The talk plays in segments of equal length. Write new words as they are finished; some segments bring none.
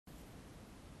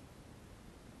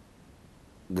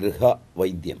ഗൃഹ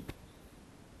വൈദ്യം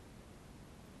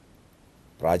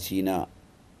പ്രാചീന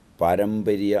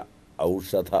പാരമ്പര്യ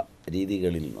ഔഷധ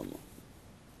രീതികളിൽ നിന്ന്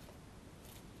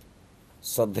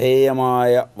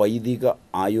ശ്രദ്ധേയമായ വൈദിക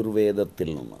ആയുർവേദത്തിൽ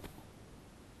നിന്ന്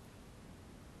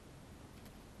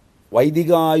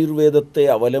വൈദിക ആയുർവേദത്തെ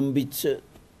അവലംബിച്ച്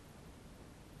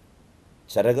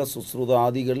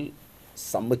ചരകസുശ്രുതാദികൾ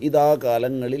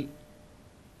സംഹിതാകാലങ്ങളിൽ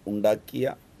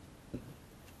ഉണ്ടാക്കിയ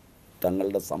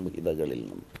തങ്ങളുടെ സംഹിതകളിൽ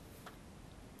നിന്ന്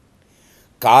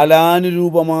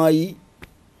കാലാനുരൂപമായി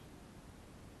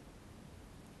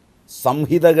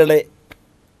സംഹിതകളെ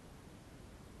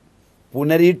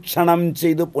പുനരീക്ഷണം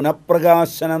ചെയ്ത്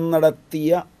പുനഃപ്രകാശനം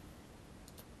നടത്തിയ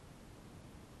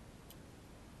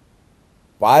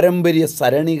പാരമ്പര്യ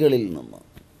സരണികളിൽ നിന്ന്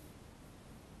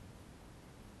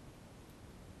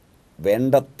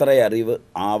വേണ്ടത്ര അറിവ്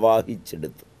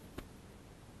ആവാഹിച്ചെടുത്ത്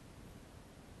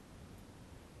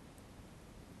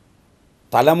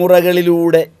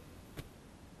തലമുറകളിലൂടെ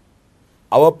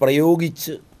അവ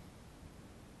പ്രയോഗിച്ച്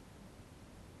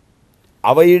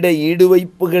അവയുടെ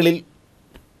ഈടുവയ്പ്പുകളിൽ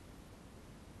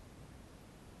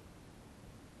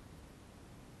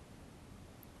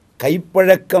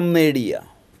കൈപ്പഴക്കം നേടിയ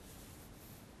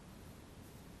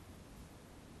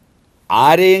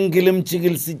ആരെയെങ്കിലും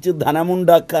ചികിത്സിച്ച്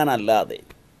ധനമുണ്ടാക്കാനല്ലാതെ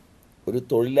ഒരു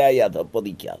തൊഴിലായി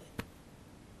അധപ്പതിക്കാതെ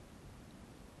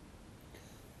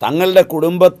തങ്ങളുടെ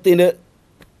കുടുംബത്തിന്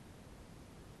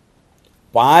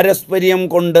പാരസ്പര്യം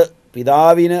കൊണ്ട്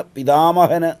പിതാവിന്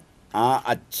പിതാമഹന് ആ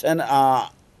അച്ഛൻ ആ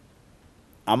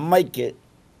അമ്മയ്ക്ക്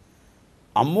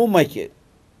അമ്മൂമ്മയ്ക്ക്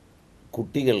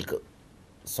കുട്ടികൾക്ക്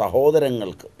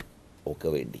സഹോദരങ്ങൾക്ക് ഒക്കെ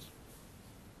വേണ്ടി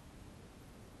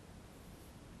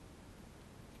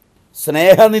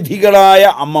സ്നേഹനിധികളായ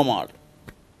അമ്മമാർ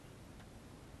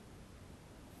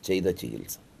ചെയ്ത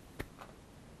ചികിത്സ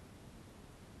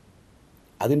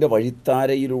അതിൻ്റെ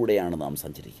വഴിത്താരയിലൂടെയാണ് നാം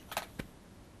സഞ്ചരിക്കുന്നത്.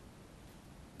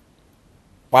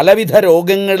 പലവിധ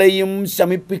രോഗങ്ങളെയും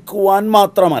ശമിപ്പിക്കുവാൻ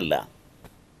മാത്രമല്ല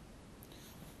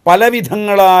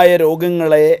പലവിധങ്ങളായ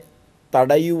രോഗങ്ങളെ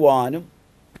തടയുവാനും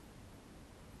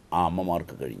ആ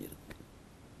അമ്മമാർക്ക് കഴിഞ്ഞിരുന്നു.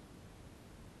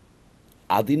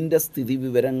 അതിൻ്റെ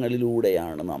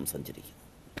സ്ഥിതിവിവരങ്ങളിലൂടെയാണ് നാം സഞ്ചരിക്കുന്നത്.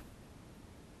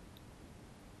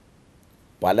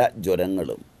 പല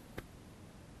ജ്വരങ്ങളും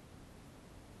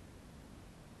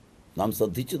നാം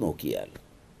ശ്രദ്ധിച്ചു നോക്കിയാൽ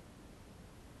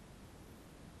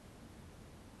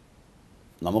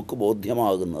നമുക്ക്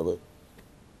ബോധ്യമാകുന്നത്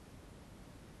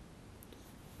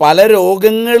പല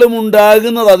രോഗങ്ങളും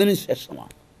ഉണ്ടാകുന്നത് അതിനു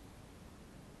ശേഷമാണ്.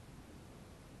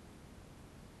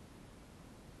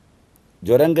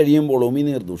 ജ്വരം കഴിയുമ്പോൾ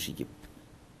ഉമിനീർ ദുഷിക്കും.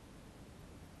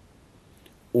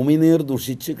 ഉമിനീർ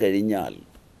ദുഷിച്ച് കഴിഞ്ഞാൽ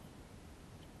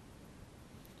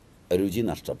രുചി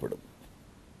നഷ്ടപ്പെടും.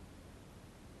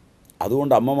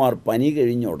 അതുകൊണ്ട് അമ്മമാർ പനി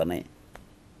കഴിഞ്ഞ ഉടനെ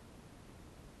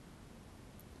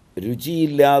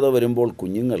രുചിയില്ലാതെ വരുമ്പോൾ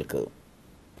കുഞ്ഞുങ്ങൾക്ക്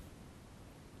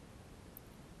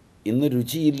ഇന്ന്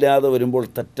രുചിയില്ലാതെ വരുമ്പോൾ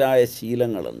തെറ്റായ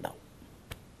ശീലങ്ങളുണ്ടാവും.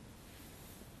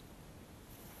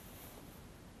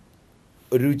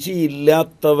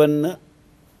 രുചിയില്ലാത്തവന്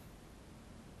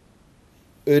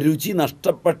രുചി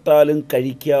നഷ്ടപ്പെട്ടാലും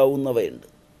കഴിക്കാവുന്നവയുണ്ട്.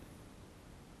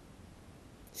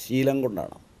 ശീലം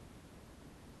കൊണ്ടാണ്.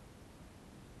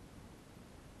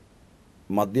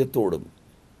 മദ്യത്തോടും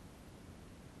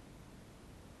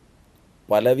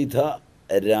പലവിധ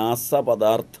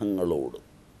രാസപദാർത്ഥങ്ങളോട്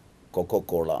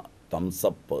കൊക്കോക്കോള,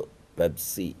 തംസപ്പ്,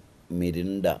 പെപ്സി,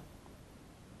 മിരിണ്ട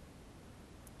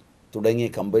തുടങ്ങിയ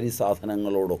കമ്പനി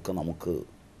സാധനങ്ങളോടൊക്കെ നമുക്ക്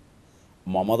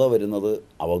മമത വരുന്നത്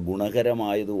അവ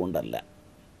ഗുണകരമായതുകൊണ്ടല്ല,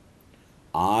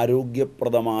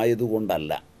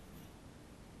 ആരോഗ്യപ്രദമായതുകൊണ്ടല്ല,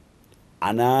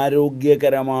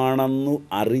 അനാരോഗ്യകരമാണെന്നു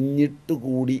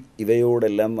അറിഞ്ഞിട്ടുകൂടി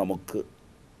ഇവയോടെല്ലാം നമുക്ക്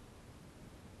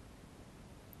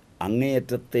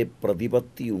അങ്ങേയറ്റത്തെ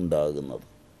പ്രതിപത്തി ഉണ്ടാകുന്നത്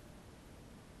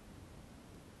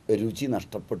രുചി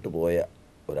നഷ്ടപ്പെട്ടു പോയ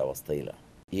ഒരവസ്ഥയിലാണ്.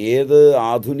 ഏത്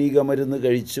ആധുനിക മരുന്ന്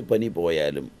കഴിച്ച് പനി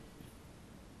പോയാലും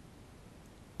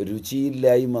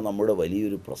രുചിയില്ലായ്മ നമ്മുടെ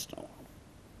വലിയൊരു പ്രശ്നമാണ്.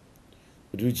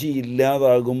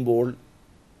 രുചിയില്ലാതാകുമ്പോൾ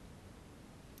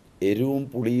എരിവും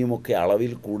പുളിയുമൊക്കെ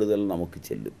അളവിൽ കൂടുതൽ നമുക്ക്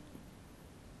ചെല്ലും.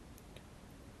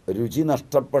 രുചി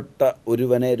നഷ്ടപ്പെട്ട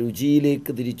ഒരുവനെ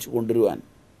രുചിയിലേക്ക് തിരിച്ചു കൊണ്ടുവരുവാൻ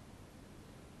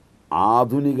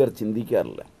ആധുനികർ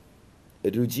ചിന്തിക്കാറില്ല.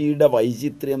 രുചിയുടെ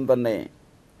വൈചിത്ര്യം തന്നെ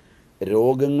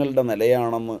രോഗങ്ങളുടെ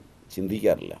നിലയാണെന്ന്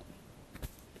ചിന്തിക്കാറില്ല.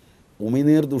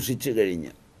 ഉമിനീർ ദുഷിച്ച്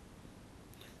കഴിഞ്ഞ്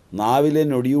നാവിലെ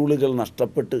നൊടിയൂളുകൾ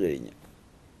നഷ്ടപ്പെട്ട് കഴിഞ്ഞ്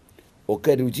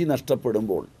ഒക്കെ രുചി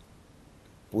നഷ്ടപ്പെടുമ്പോൾ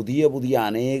പുതിയ പുതിയ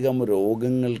അനേകം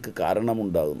രോഗങ്ങൾക്ക്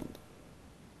കാരണമുണ്ടാകുന്നുണ്ട്.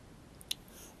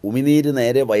 ഉമിനീര്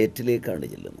നേരെ വയറ്റിലേക്കാണ്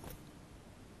ചെല്ലുന്നത്.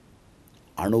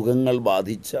 അണുകങ്ങൾ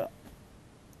ബാധിച്ച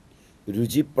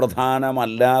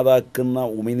രുചിപ്രധാനമല്ലാതാക്കുന്ന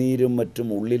ഉമിനീരും മറ്റും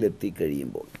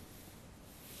ഉള്ളിലെത്തിക്കഴിയുമ്പോൾ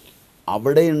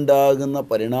അവിടെ ഉണ്ടാകുന്ന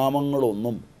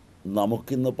പരിണാമങ്ങളൊന്നും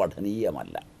നമുക്കിന്ന്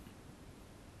പഠനീയമല്ല,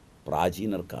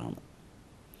 പ്രാചീനർക്കാണ്.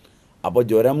 അപ്പോൾ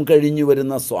ജ്വരം കഴിഞ്ഞു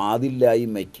വരുന്ന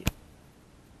സ്വാദില്ലായ്മയ്ക്ക്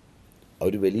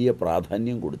അവർ വലിയ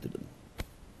പ്രാധാന്യം കൊടുത്തിരുന്നു.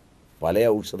 പല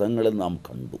ഔഷധങ്ങളും നാം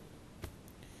കണ്ടു.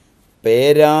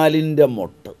 പേരാലിൻ്റെ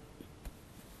മൊട്ട്,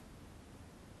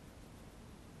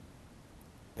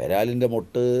 പേരാലിൻ്റെ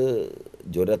മൊട്ട്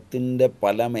ജ്വരത്തിൻ്റെ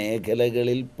പല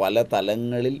മേഖലകളിൽ, പല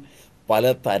തലങ്ങളിൽ, പല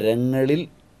തരങ്ങളിൽ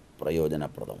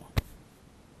പ്രയോജനപ്രദമാണ്.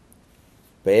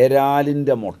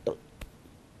 പേരാലിൻ്റെ മൊട്ട്,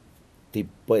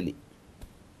 തിപ്പലി,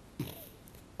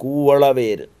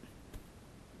 കൂവളവേര്,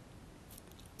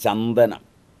 ചന്ദനം,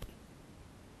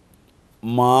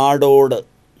 മാടോട്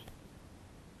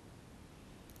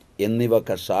എന്നിവ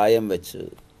കഷായം വെച്ച്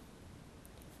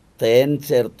തേൻ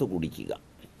ചേർത്ത് കുടിക്കുക,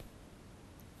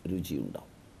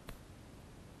 രുചിയുണ്ടാവും.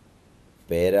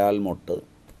 പേരാൽമൊട്ട്,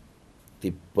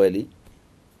 തിപ്പലി,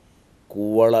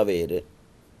 കൂവളവേര്,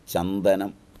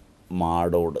 ചന്ദനം,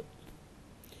 മാടോട്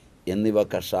എന്നിവ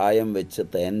കഷായം വെച്ച്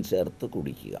തേൻ ചേർത്ത്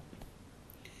കുടിക്കുക.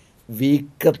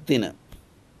 വീക്കത്തിന്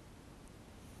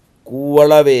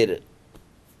കൂവളവേര്,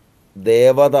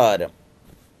 ദേവതാരം,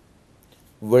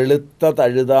 വെളുത്ത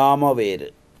തഴുതാമവേര്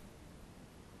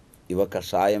ഇവ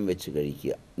കഷായം വെച്ച്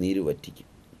കഴിക്കുക, നീര് വറ്റിക്കും.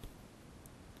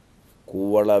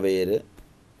 കൂവളവേര്,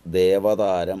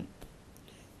 ദേവതാരം,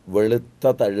 വെളുത്ത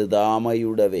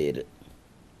തഴുതാമയുടെ വേര്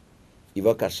ഇവ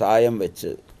കഷായം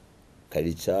വെച്ച്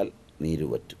കഴിച്ചാൽ നീര്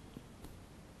വറ്റും.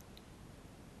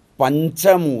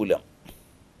 പഞ്ചമൂലം,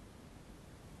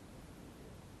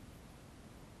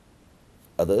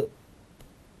 അത്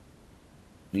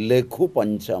ലഘു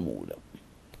പഞ്ചമൂലം.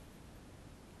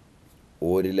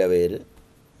 ഓരിലവേര്,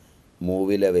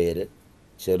 മൂവിലവേര്,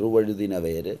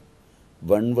 ചെറുവഴുതിനവേര്,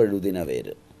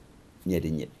 വൺവഴുതിനവേര്,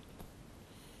 ഞെരിഞ്ഞിൽ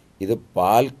ഇത്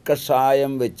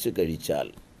പാൽക്കഷായം വെച്ച് കഴിച്ചാൽ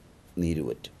നീര്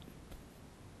വറ്റും.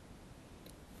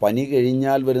 പനി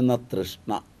കഴിഞ്ഞാൽ വരുന്ന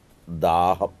തൃഷ്ണ,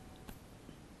 ദാഹം,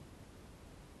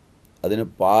 അതിന്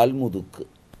പാൽമുതുക്ക്,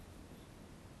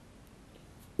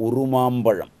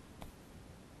 ഉറുമാമ്പഴം,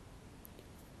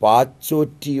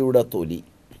 പാച്ചോറ്റിയുടെ തൊലി,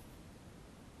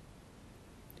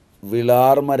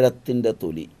 വിളാർമരത്തിൻ്റെ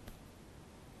തൊലി,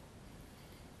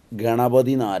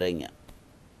 ഗണപതി നാരങ്ങ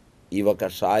ഇവ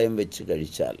കഷായം വെച്ച്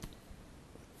കഴിച്ചാൽ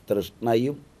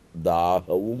തൃഷ്ണയും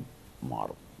ദാഹവും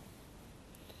മാറും.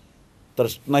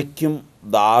 തൃഷ്ണയ്ക്കും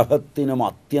ദാഹത്തിനും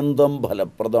അത്യന്തം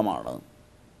ഫലപ്രദമാണ്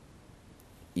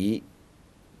ഈ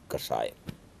കഷായം.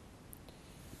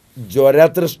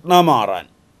 ജ്വരതൃഷ്ണ മാറാൻ,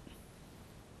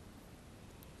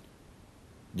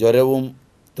 ജ്വരവും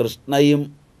തൃഷ്ണയും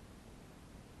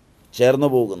ചേർന്ന്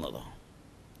പോകുന്നത്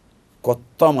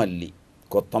കൊത്തമല്ലി,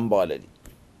 കൊത്തമ്പാലരി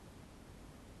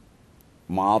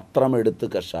മാത്രമെടുത്ത്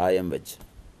കഷായം വെച്ച്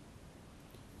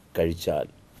കഴിച്ചാൽ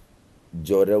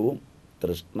ജ്വരവും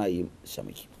തൃഷ്ണയും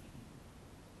ശമിക്കും.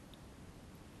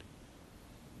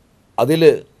 അതിൽ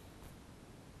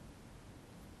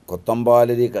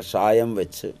കൊത്തമ്പാലരി കഷായം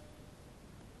വെച്ച്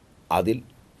അതിൽ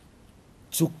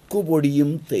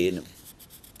ചുക്കുപൊടിയും തേനും,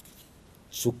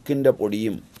 ചുക്കിൻ്റെ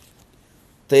പൊടിയും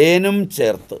തേനും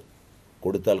ചേർത്ത്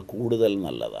കൊടുത്താൽ കൂടുതൽ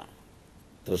നല്ലതാണ്.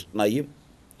 തൃഷ്ണയും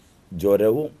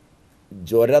ജ്വരവും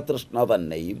ജ്വരതൃഷ്ണ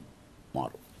തന്നെയും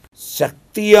മാറും.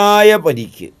 ശക്തിയായ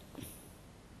പനിക്ക്,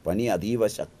 പനി അതീവ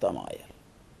ശക്തമായാൽ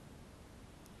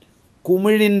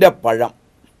കുമിഴിൻ്റെ പഴം,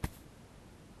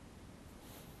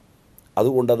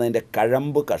 അതുകൊണ്ട് അതിൻ്റെ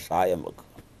കഴമ്പ് കഷായം വെക്കുക,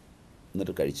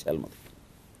 എന്നിട്ട് കഴിച്ചാൽ മതി.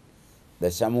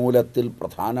 ദശമൂലത്തിൽ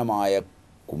പ്രധാനമായ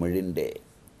കുമിഴിൻ്റെ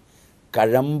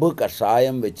കഴമ്പ്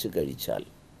കഷായം വെച്ച് കഴിച്ചാൽ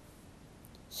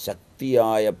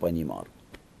ശക്തിയായ പനി മാറും.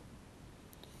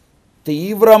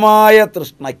 തീവ്രമായ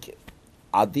തൃഷ്ണയ്ക്ക്,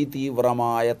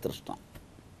 അതിതീവ്രമായ തൃഷ്ണ,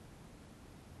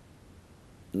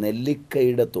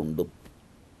 നെല്ലിക്കയുടെ തുണ്ടും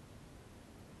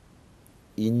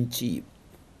ഇഞ്ചിയും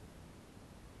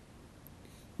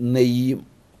നെയ്യും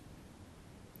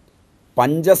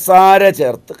പഞ്ചസാര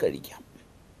ചേർത്ത് കഴിക്കാം.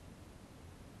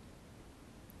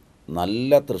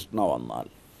 നല്ല തൃഷ്ണ വന്നാൽ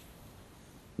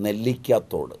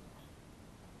നെല്ലിക്കാത്തോട്,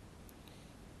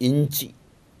 ഇഞ്ചി,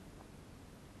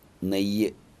 നെയ്യ്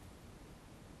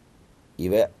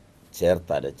ഇവ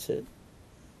ചേർത്തരച്ച്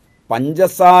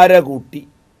പഞ്ചസാര കൂട്ടി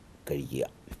കഴിക്കുക.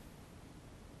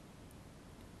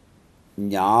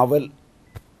 ഞാവൽ,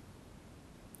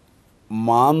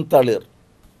 മാന്തളിർ,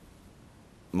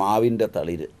 മാവിൻ്റെ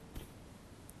തളിര്,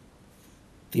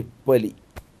 തിപ്പലി,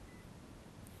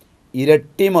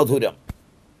 ഇരട്ടി മധുരം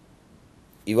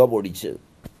ഇവ പൊടിച്ച്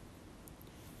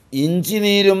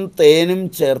ഇഞ്ചിനീരും തേനും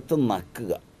ചേർത്ത്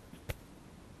നക്കുക.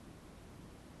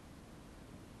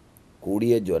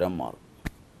 കൂടിയ ജ്വരം മാറും.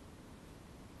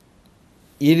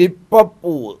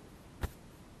 ഇലിപ്പപ്പൂവ്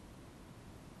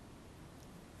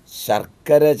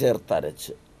ശർക്കര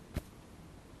ചേർത്തരച്ച്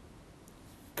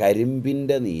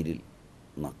കരിമ്പിൻ്റെ നീരിൽ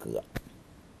നക്കുക.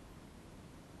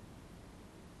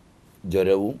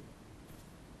 ജ്വരവും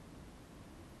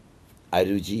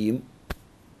അരുചിയും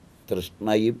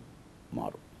തൃഷ്ണയും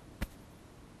മാറും.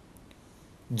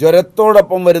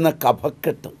 ജ്വരത്തോടൊപ്പം വരുന്ന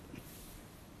കഫക്കെട്ട്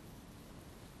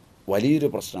വലിയൊരു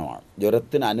പ്രശ്നമാണ്.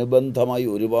 ജ്വരത്തിന് അനുബന്ധമായി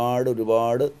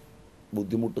ഒരുപാട്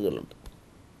ബുദ്ധിമുട്ടുകളുണ്ട്.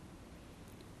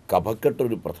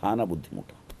 കഫക്കെട്ടൊരു പ്രധാന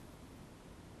ബുദ്ധിമുട്ടാണ്.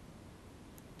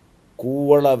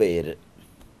 കൂവളവേര്,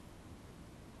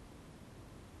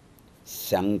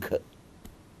 ശംഖ്,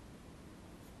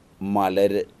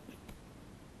 മലര്,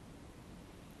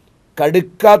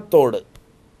 കടുക്കാത്തോട്,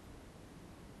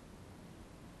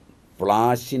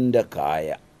 പ്ലാശിൻ്റെ കായ,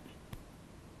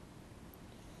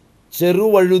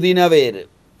 ചെറുവഴുതിനവേര്,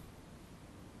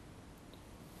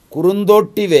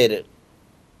 കുറുന്തോട്ടിവേര്,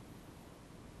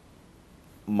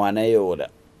 മനയോല,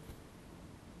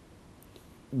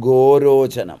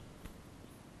 ഗോരോചനം,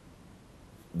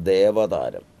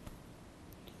 ദേവതാരം,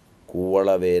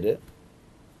 കൂവളവേര്,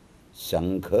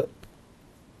 ശംഖ്,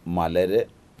 മലര്,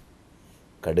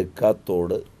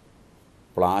 കടുക്കാത്തോട്,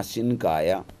 പ്ലാശിൻ കായ,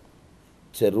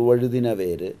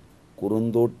 ചെറുവഴുതിനവേര്,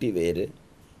 കുറുന്തോട്ടിവേര്,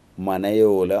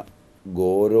 മനയോല,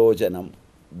 ഗോരോചനം,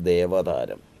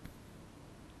 ദേവതാരം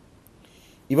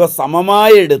ഇവ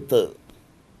സമമായെടുത്ത്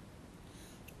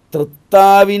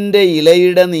തൃത്താവിൻ്റെ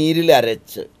ഇലയുടെ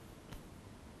നീരിലരച്ച്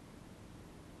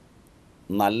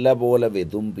നല്ല പോലെ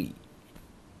വെതുമ്പി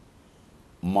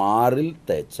മാറിൽ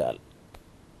തേച്ചാൽ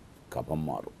കഫം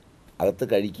മാറും. അകത്ത്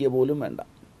കഴിക്കുക പോലും വേണ്ട.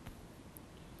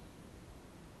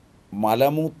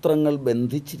 മലമൂത്രങ്ങൾ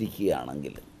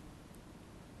ബന്ധിച്ചിരിക്കുകയാണെങ്കിൽ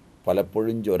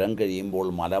പലപ്പോഴും ജ്വരം കഴിയുമ്പോൾ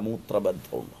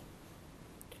മലമൂത്രബന്ധമുണ്ട്.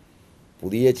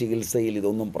 പുതിയ ചികിത്സയിൽ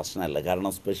ഇതൊന്നും പ്രശ്നമല്ല,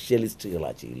 കാരണം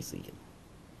സ്പെഷ്യലിസ്റ്റുകളാണ് ചികിത്സിക്കുന്നത്.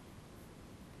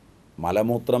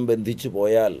 മലമൂത്രം ബന്ധിച്ചു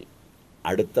പോയാൽ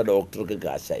അടുത്ത ഡോക്ടർക്ക്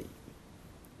കാശായി.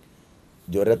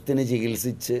 ജ്വരത്തിന്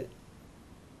ചികിത്സിച്ച്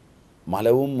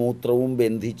മലവും മൂത്രവും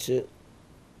ബന്ധിച്ച്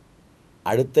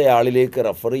അടുത്തയാളിലേക്ക്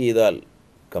റെഫർ ചെയ്താൽ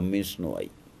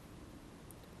കമ്മീഷനുമായി.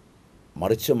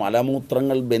 മറിച്ച്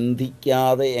മലമൂത്രങ്ങൾ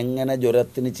ബന്ധിക്കാതെ എങ്ങനെ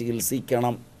ജ്വരത്തിന്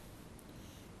ചികിത്സിക്കണം,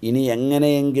 ഇനി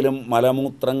എങ്ങനെയെങ്കിലും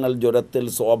മലമൂത്രങ്ങൾ ജ്വരത്തിൽ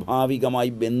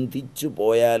സ്വാഭാവികമായി ബന്ധിച്ചു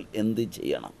പോയാൽ എന്ത്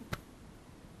ചെയ്യണം,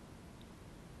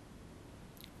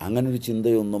 അങ്ങനൊരു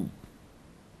ചിന്തയൊന്നും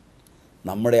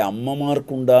നമ്മുടെ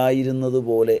അമ്മമാർക്കുണ്ടായിരുന്നത്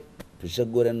പോലെ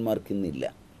ഭിഷഗ്വരന്മാർക്കിന്നില്ല.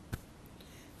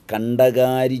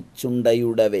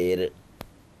 കണ്ടകാരിച്ചുണ്ടയുടെ വേര്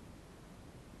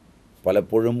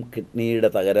പലപ്പോഴും കിഡ്നിയുടെ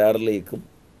തകരാറിലേക്കും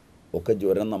ഒക്കെ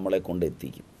ജ്വരം നമ്മളെ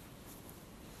കൊണ്ടെത്തിക്കും.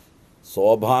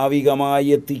 സ്വാഭാവികമായി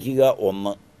എത്തിക്കുക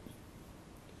ഒന്ന്,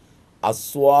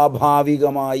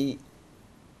 അസ്വാഭാവികമായി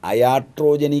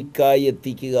അയാട്രോജനിക്കായി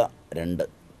എത്തിക്കുക രണ്ട്.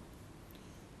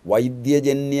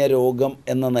 വൈദ്യജന്യ രോഗം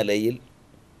എന്ന നിലയിൽ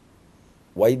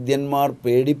വൈദ്യന്മാർ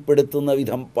പേടിപ്പെടുത്തുന്ന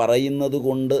വിധം പറയുന്നത്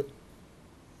കൊണ്ട്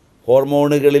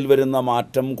ഹോർമോണുകളിൽ വരുന്ന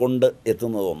മാറ്റം കൊണ്ട്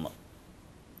എത്തുന്നതൊന്ന്.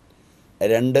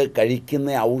 രണ്ട്, കഴിക്കുന്ന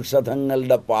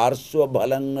ഔഷധങ്ങളുടെ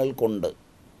പാർശ്വഫലങ്ങൾ കൊണ്ട്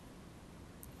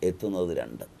എത്തുന്നത്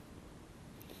രണ്ട്.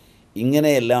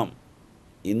 ഇങ്ങനെയെല്ലാം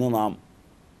ഇന്ന് നാം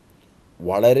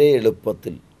വളരെ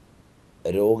എളുപ്പത്തിൽ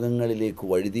രോഗങ്ങളിലേക്ക്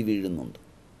വഴുതി വീഴുന്നുണ്ട്.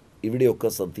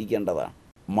 ഇവിടെയൊക്കെ ശ്രദ്ധിക്കേണ്ടതാണ്.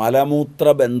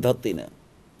 മലമൂത്രബന്ധത്തിന്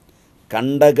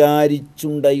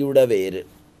കണ്ടകാരിച്ചുണ്ടയുടെ വേര്,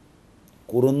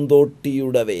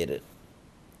 കുറുന്തോട്ടിയുടെ വേര്,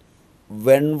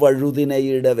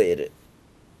 വെൺവഴുതിനയുടെ വേര്,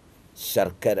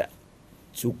 ശർക്കര,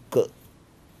 ചുക്ക്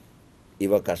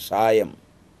ഇവ കഷായം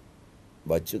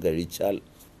വച്ചു കഴിച്ചാൽ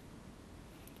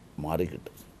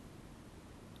മാറിക്കിട്ടും.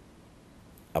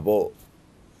 അപ്പോൾ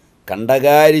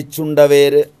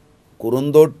കണ്ടകാരിച്ചുണ്ടവേര്,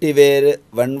 കുറുന്തോട്ടിവേര്,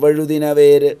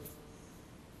 വെൺവഴുതിനവേര്,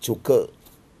 ചുക്ക്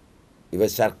ഇവ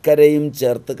ശർക്കരയും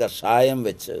ചേർത്ത് കഷായം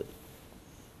വെച്ച്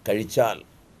കഴിച്ചാൽ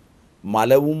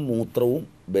മലവും മൂത്രവും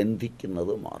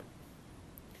ബന്ധിക്കുന്നത് മാറും.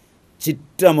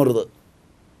 ചിറ്റമൃത്,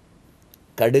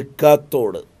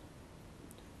 കടുക്കാത്തോട്,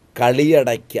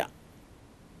 കളിയടയ്ക്ക,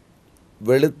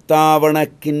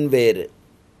 വെളുത്താവണക്കിൻ വേര്,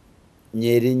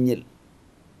 ഞെരിഞ്ഞിൽ,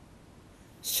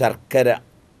 ശർക്കര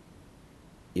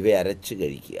ഇവ അരച്ച്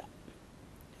കഴിക്കുക.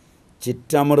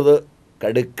 ചിറ്റമൃത്,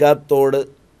 കടുക്കാത്തോട്,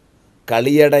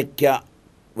 കളിയടയ്ക്ക,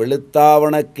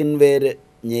 വെളുത്താവണക്കിൻ വേര്,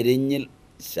 ഞെരിഞ്ഞിൽ,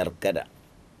 ശർക്കര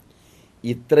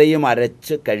ഇത്രയും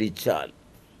അരച്ച് കഴിച്ചാൽ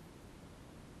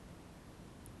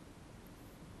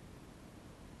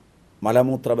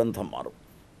മലമൂത്രബന്ധം മാറും.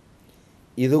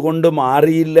 ഇതുകൊണ്ട്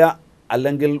മാറിയില്ല,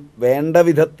 അല്ലെങ്കിൽ വേണ്ട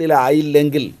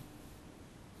വിധത്തിലായില്ലെങ്കിൽ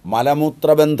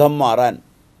മലമൂത്രബന്ധം മാറാൻ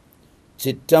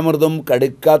ചിറ്റമൃതും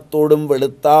കടുക്കാത്തോടും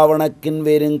വെളുത്താവണക്കിൻ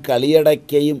വേരും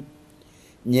കളിയടയ്ക്കയും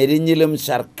ഞെരിഞ്ഞിലും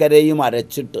ശർക്കരയും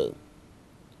അരച്ചിട്ട്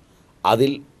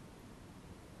അതിൽ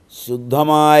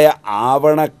ശുദ്ധമായ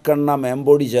ആവണക്കെണ്ണ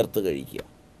മേമ്പൊടി ചേർത്ത് കഴിക്കുക.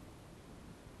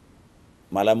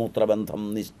 മലമൂത്രബന്ധം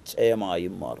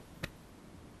നിശ്ചയമായും മാറും.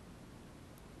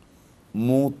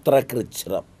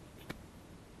 മൂത്രകൃച്ഛ്രം,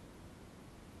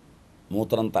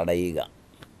 മൂത്രം തടയുക.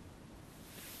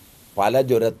 പല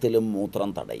ജ്വരത്തിലും മൂത്രം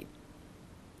തടയും.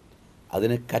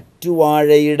 അതിന്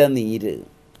കറ്റുവാഴയുടെ നീര്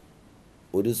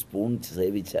 1 സ്പൂൺ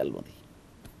സേവിച്ചാൽ മതി.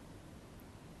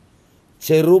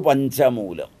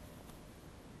 ചെറുപഞ്ചമൂലം,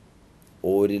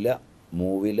 ഓരില,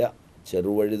 മൂവില,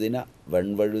 ചെറുവഴുതിന,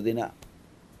 വെൺവഴുതിന,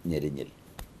 ഞെരിഞ്ഞിൽ,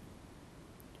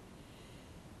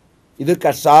 ഇത്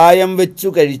കഷായം വെച്ചു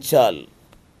കഴിച്ചാൽ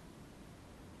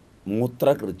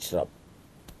മൂത്രകൃച്ഛ്രം,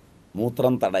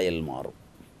 മൂത്രം തടയൽ മാറും.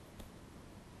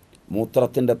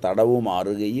 മൂത്രത്തിൻ്റെ തടവ്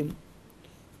മാറുകയും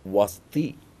വസ്തി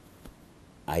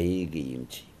അയയുകയും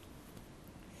ചെയ്യും.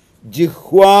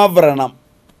 ജിഹ്വാവ്രണം,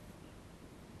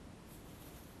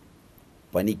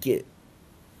 പനിക്ക്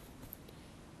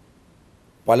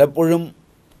പലപ്പോഴും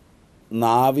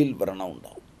നാവിൽ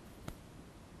വ്രണമുണ്ടാവും.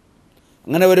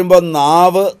 അങ്ങനെ വരുമ്പോൾ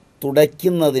നാവ്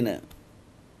തുടയ്ക്കുന്നതിന്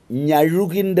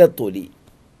ഞഴുകിൻ്റെ തൊലി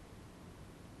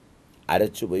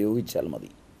അരച്ചുപയോഗിച്ചാൽ മതി.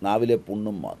 നാവിലെ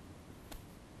പുണ്ണും മാറും.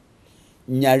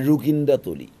 ഞഴുകിൻ്റെ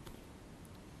തൊലി.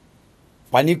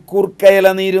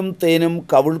 പനിക്കൂർക്കയിലനീരും തേനും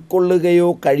കവിൾക്കൊള്ളുകയോ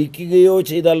കഴിക്കുകയോ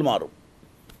ചെയ്താൽ മാറും.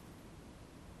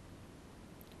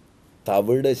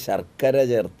 തവിട് ശർക്കര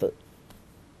ചേർത്ത്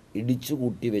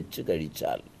ഇടിച്ചുകൂട്ടി വെച്ച്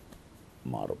കഴിച്ചാൽ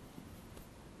മാറും.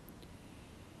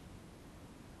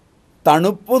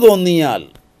 തണുപ്പ് തോന്നിയാൽ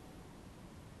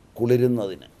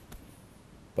കുളിരുന്നതിന്,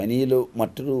 പനിയിൽ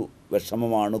മറ്റൊരു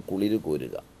വിഷമമാണ് കുളിര്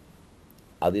കോരുക.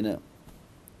 അതിന്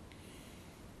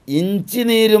ഇഞ്ചി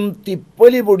നീരും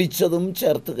തിപ്പലി പൊടിച്ചതും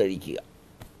ചേർത്ത് കഴിക്കുക.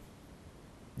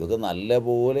 ഇതൊക്കെ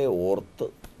നല്ലപോലെ ഓർത്ത്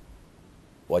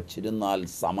വച്ചിരുന്നാൽ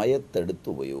സമയത്തെടുത്ത്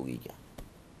ഉപയോഗിക്കാം.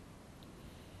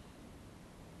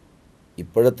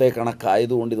 ഇപ്പോഴത്തെ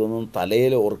കണക്കായതുകൊണ്ട് ഇതൊന്നും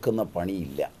തലയിൽ ഓർക്കുന്ന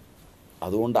പണിയില്ല.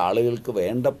 അതുകൊണ്ട് ആളുകൾക്ക്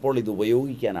വേണ്ടപ്പോൾ ഇത്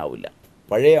ഉപയോഗിക്കാനാവില്ല.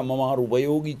 പഴയ അമ്മമാർ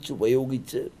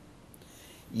ഉപയോഗിച്ച്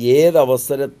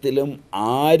ഏതവസരത്തിലും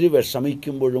ആര്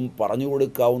വിഷമിക്കുമ്പോഴും പറഞ്ഞു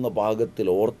കൊടുക്കാവുന്ന ഭാഗത്തിൽ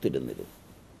ഓർത്തിരുന്നിരുന്നു.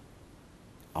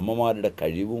 അമ്മമാരുടെ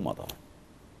കഴിവും അതാണ്.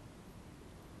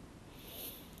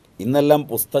 ഇന്നെല്ലാം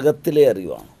പുസ്തകത്തിലെ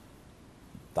അറിവാണ്,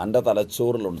 തൻ്റെ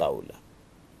തലച്ചോറിലുണ്ടാവില്ല.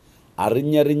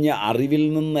 അറിഞ്ഞറിഞ്ഞ അറിവിൽ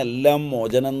നിന്നെല്ലാം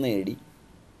മോചനം നേടി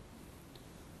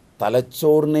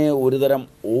തലച്ചോറിനെ ഒരുതരം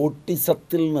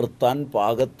ഓട്ടിസത്തിൽ നിർത്താൻ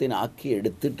പാകത്തിനാക്കി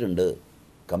എടുത്തിട്ടുണ്ട്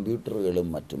കമ്പ്യൂട്ടറുകളും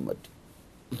മറ്റും.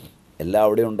 എല്ലാം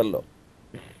അവിടെ ഉണ്ടല്ലോ.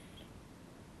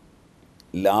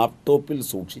 ലാപ്ടോപ്പിൽ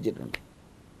സൂക്ഷിച്ചിട്ടുണ്ട്,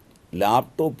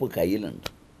 ലാപ്ടോപ്പ് കയ്യിലുണ്ട്.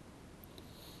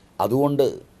 അതുകൊണ്ട്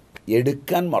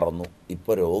എടുക്കാൻ മറന്നു.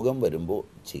 ഇപ്പോൾ രോഗം വരുമ്പോൾ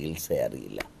ചികിത്സ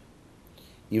അറിയില്ല.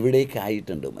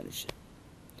 ഇവിടേക്കായിട്ടുണ്ട് മനുഷ്യൻ.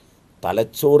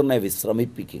 തലച്ചോറിനെ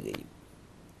വിശ്രമിപ്പിക്കുകയും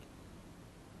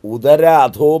ഉദര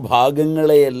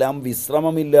അധോഭാഗങ്ങളെയെല്ലാം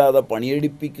വിശ്രമമില്ലാതെ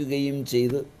പണിയെടുപ്പിക്കുകയും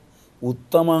ചെയ്ത്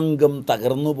ഉത്തമാംഗം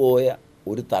തകർന്നുപോയ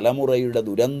ഒരു തലമുറയുടെ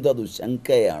ദുരന്ത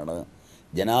ദുശങ്കയാണ്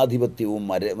ജനാധിപത്യവും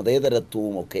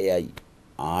മതേതരത്വവും ഒക്കെയായി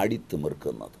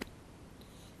ആടിത്തിമിർക്കുന്നത്.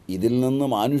 ഇതിൽ നിന്ന്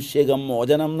മാനുഷികം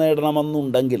മോചനം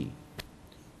നേടണമെന്നുണ്ടെങ്കിൽ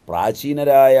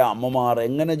പ്രാചീനരായ അമ്മമാർ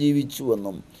എങ്ങനെ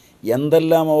ജീവിച്ചുവെന്നും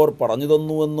എന്തെല്ലാം അവർ പറഞ്ഞു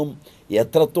തന്നുവെന്നും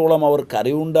എത്രത്തോളം അവർ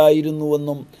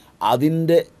കരയുണ്ടായിരുന്നുവെന്നും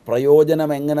അതിൻ്റെ പ്രയോജനം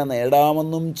എങ്ങനെ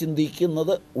നേടാമെന്നും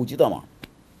ചിന്തിക്കുന്നത് ഉചിതമാണ്.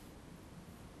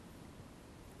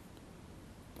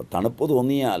 ഇപ്പം തണുപ്പ്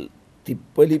തോന്നിയാൽ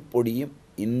തിപ്പലിപ്പൊടിയും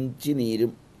ഇഞ്ചി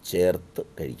നീരും ചേർത്ത്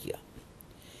കഴിക്കുക.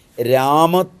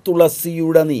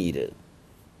 രാമത്തുളസിയുടെ നീര്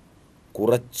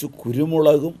കുറച്ച്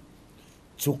കുരുമുളകും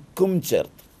ചുക്കും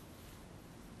ചേർത്ത്,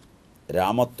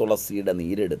 രാമത്തുളസിയുടെ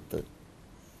നീരെടുത്ത്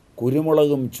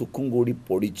കുരുമുളകും ചുക്കും കൂടി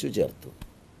പൊടിച്ചു ചേർത്ത്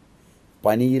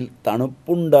പനിയിൽ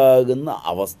തണുപ്പുണ്ടാകുന്ന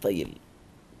അവസ്ഥയിൽ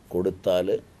കൊടുത്താൽ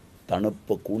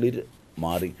തണുപ്പ് കുളിര്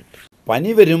മാറിക്കിട്ടും.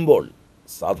 പനി വരുമ്പോൾ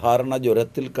സാധാരണ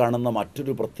ജ്വരത്തിൽ കാണുന്ന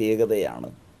മറ്റൊരു പ്രത്യേകതയാണ്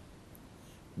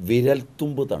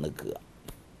വിരൽത്തുമ്പ് തണുക്കുക.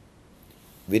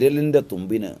 വിരലിൻ്റെ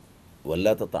തുമ്പിന്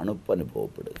വല്ലാത്ത തണുപ്പ്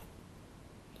അനുഭവപ്പെടുക.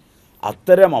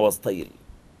 അത്തരം അവസ്ഥയിൽ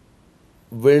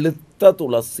വെളുത്ത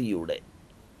തുളസിയുടെ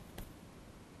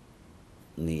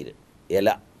നീര്, ഇല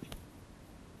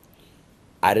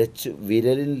അരച്ച്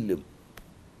വിരലിലും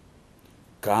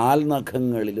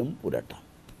കാൽനഖങ്ങളിലും പുരട്ടാം.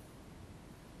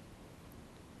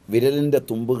 വിരലിൻ്റെ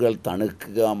തുമ്പുകൾ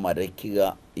തണുക്കുക, മരയ്ക്കുക,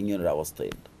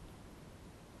 ഇങ്ങനൊരവസ്ഥയുണ്ട്.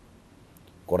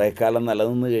 കുറേ കാലം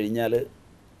നിലനിന്ന് കഴിഞ്ഞാൽ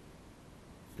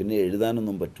പിന്നെ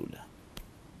എഴുതാനൊന്നും പറ്റില്ല.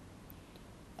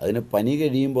 അതിന് പനി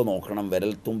കഴിയുമ്പോൾ നോക്കണം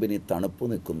വിരൽത്തുമ്പിന് തണുപ്പ്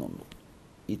നിൽക്കുന്നുണ്ടോ.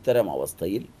 ഇത്തരം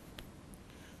അവസ്ഥയിൽ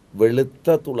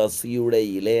വെളുത്ത തുളസിയുടെ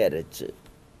ഇല അരച്ച്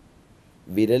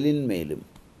വിരലിന്മേലും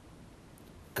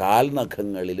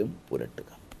കാൽനഖങ്ങളിലും പുരട്ടുക.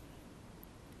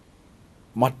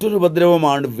 മറ്റൊരു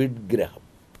ഉപദ്രവമാണ് വിഡ്ഗ്രഹം.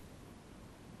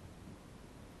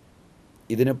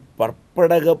 ഇതിന്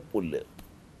പർപ്പടകപ്പുല്ല്,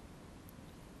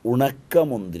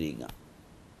 ഉണക്കമുന്തിരിങ്ങ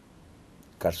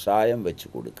കഷായം വെച്ച്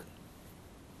കൊടുക്കുക.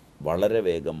 വളരെ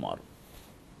വേഗം മാറും.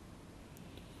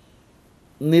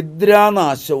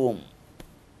 നിദ്രാനാശവും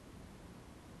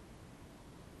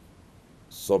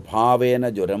സ്വഭാവേന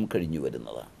ജ്വരം കഴിഞ്ഞു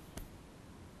വരുന്നതാണ്.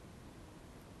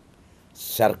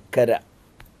 ശർക്കര,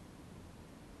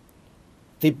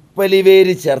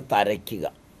 തിപ്പലിവേര് ചേർത്ത് അരയ്ക്കുക.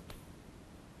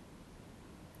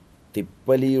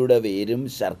 തിപ്പലിയുടെ വേരും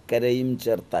ശർക്കരയും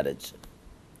ചേർത്തരച്ച്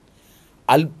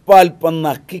അല്പാൽപ്പം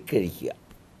നക്കിക്കഴിക്കുക.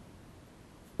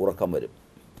 ഉറക്കം വരും.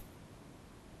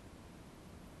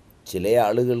 ചില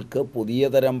ആളുകൾക്ക് പുതിയ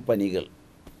തരം പനികൾ,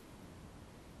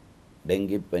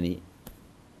 ഡെങ്കിപ്പനി,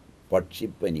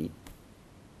 പക്ഷിപ്പനി,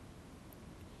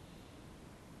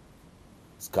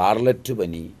 സ്കാർലറ്റ്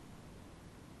പനി,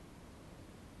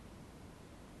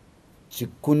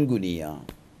 ചിക്കുൻഗുനിയ,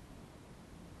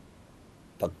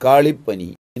 തക്കാളിപ്പനി,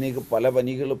 ഇങ്ങനെയൊക്കെ പല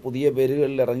പനികൾ പുതിയ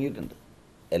പേരുകളിൽ ഇറങ്ങിയിട്ടുണ്ട്.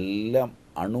 എല്ലാം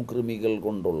അണുക്രിമികൾ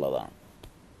കൊണ്ടുള്ളതാണ്.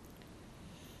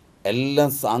 എല്ലാം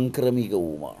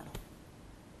സാംക്രമികവുമാണ്.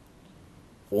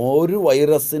 ഒരു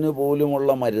വൈറസിന്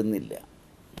പോലുമുള്ള മരുന്നില്ല.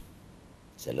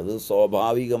 ചിലത്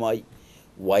സ്വാഭാവികമായി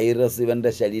വൈറസ്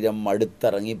ഇവൻ്റെ ശരീരം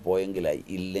മടുത്തിറങ്ങിപ്പോയെങ്കിലായി,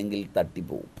 ഇല്ലെങ്കിൽ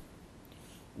തട്ടിപ്പോവും.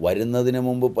 വരുന്നതിന്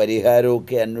മുമ്പ്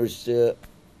പരിഹാരമൊക്കെ അന്വേഷിച്ച്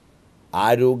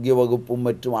ആരോഗ്യവകുപ്പും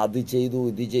മറ്റും അത് ചെയ്തു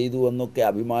ഇത് ചെയ്തു എന്നൊക്കെ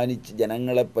അഭിമാനിച്ച്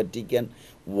ജനങ്ങളെ പറ്റിക്കാൻ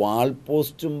വാൾ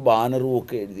പോസ്റ്റും ബാനറും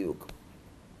ഒക്കെ എഴുതി വെക്കും.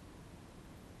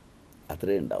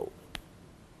 അത്രേ ഉണ്ടാവും.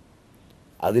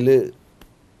 അതിൽ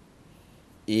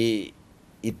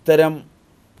ഇത്തരം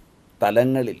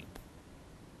തലങ്ങളിൽ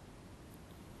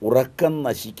ഉറക്കം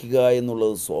നശിക്കുക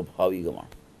എന്നുള്ളത്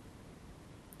സ്വാഭാവികമാണ്.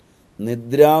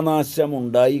 നിദ്രാനാശം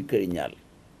ഉണ്ടായിക്കഴിഞ്ഞാൽ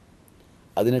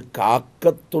അതിന്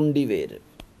കാക്കത്തൊണ്ടി വേര്,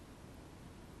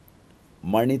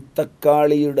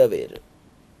 മണിത്തക്കാളിയുടെ വേര്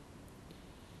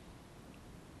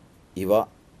ഇവ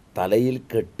തലയിൽ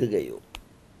കെട്ടുകയോ,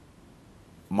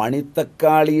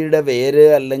 മണിത്തക്കാളിയുടെ വേര്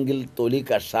അല്ലെങ്കിൽ തൊലി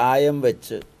കഷായം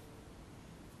വെച്ച്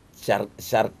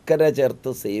ശർക്കര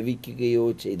ചേർത്ത് സേവിക്കുകയോ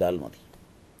ചെയ്താൽ മതി.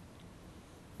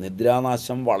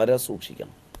 നിദ്രാനാശം വളരെ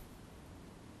സൂക്ഷിക്കണം.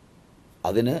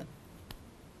 അതിന്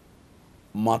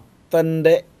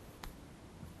മത്തൻ്റെ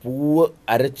പൂവ്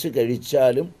അരച്ച്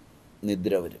കഴിച്ചാലും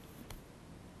നിദ്ര വരും.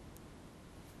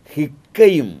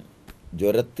 ഹിക്കയും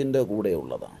ജ്വരത്തിൻ്റെ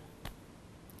കൂടെയുള്ളതാണ്.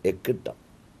 എക്കിട്ടം,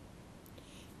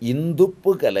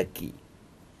 ഇന്ദുപ്പ് കലക്കി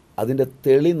അതിൻ്റെ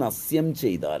തെളി നസ്യം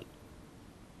ചെയ്താൽ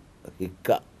ഹിക്ക,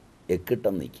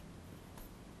 എക്കിട്ടം നീക്കി.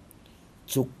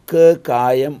 ചുക്ക്,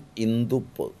 കായം,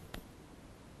 ഇന്ദുപ്പ്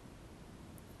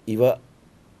ഇവ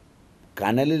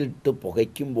കനലിലിട്ട്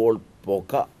പുകയ്ക്കുമ്പോൾ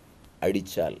പുക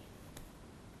അടിച്ചാൽ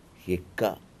ഹിക്ക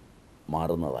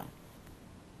മാറുന്നതാണ്.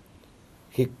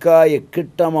 ഹിക്ക,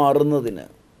 എക്കിട്ട മാറുന്നതിന്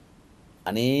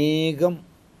അനേകം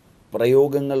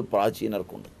പ്രയോഗങ്ങൾ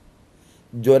പ്രാചീനർക്കുണ്ട്.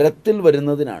 ജ്വരത്തിൽ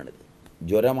വരുന്നതിനാണിത്.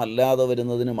 ജ്വരമല്ലാതെ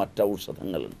വരുന്നതിന്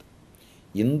മറ്റൗഷധങ്ങളുണ്ട്.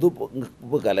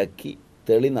 ഇന്ദുപ്പ് കലക്കി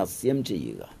തെളി നസ്യം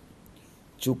ചെയ്യുക.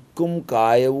 ചുക്കും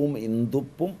കായവും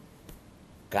ഇന്ദുപ്പും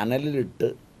കനലിലിട്ട്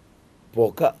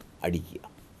പുക അടിക്കുക.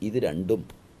 ഇത് രണ്ടും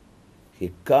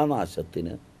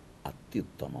ഹിക്കാനാശത്തിന്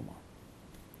അത്യുത്തമമാണ്.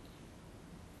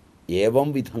 ഏവം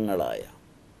വിധങ്ങളായ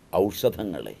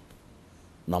ഔഷധങ്ങളെ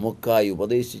നമുക്കായി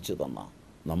ഉപദേശിച്ചു തന്ന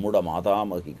നമ്മുടെ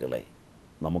മാതാമഹികളെ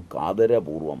നമുക്ക്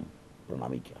ആദരപൂർവം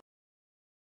പ്രണമിക്കാം.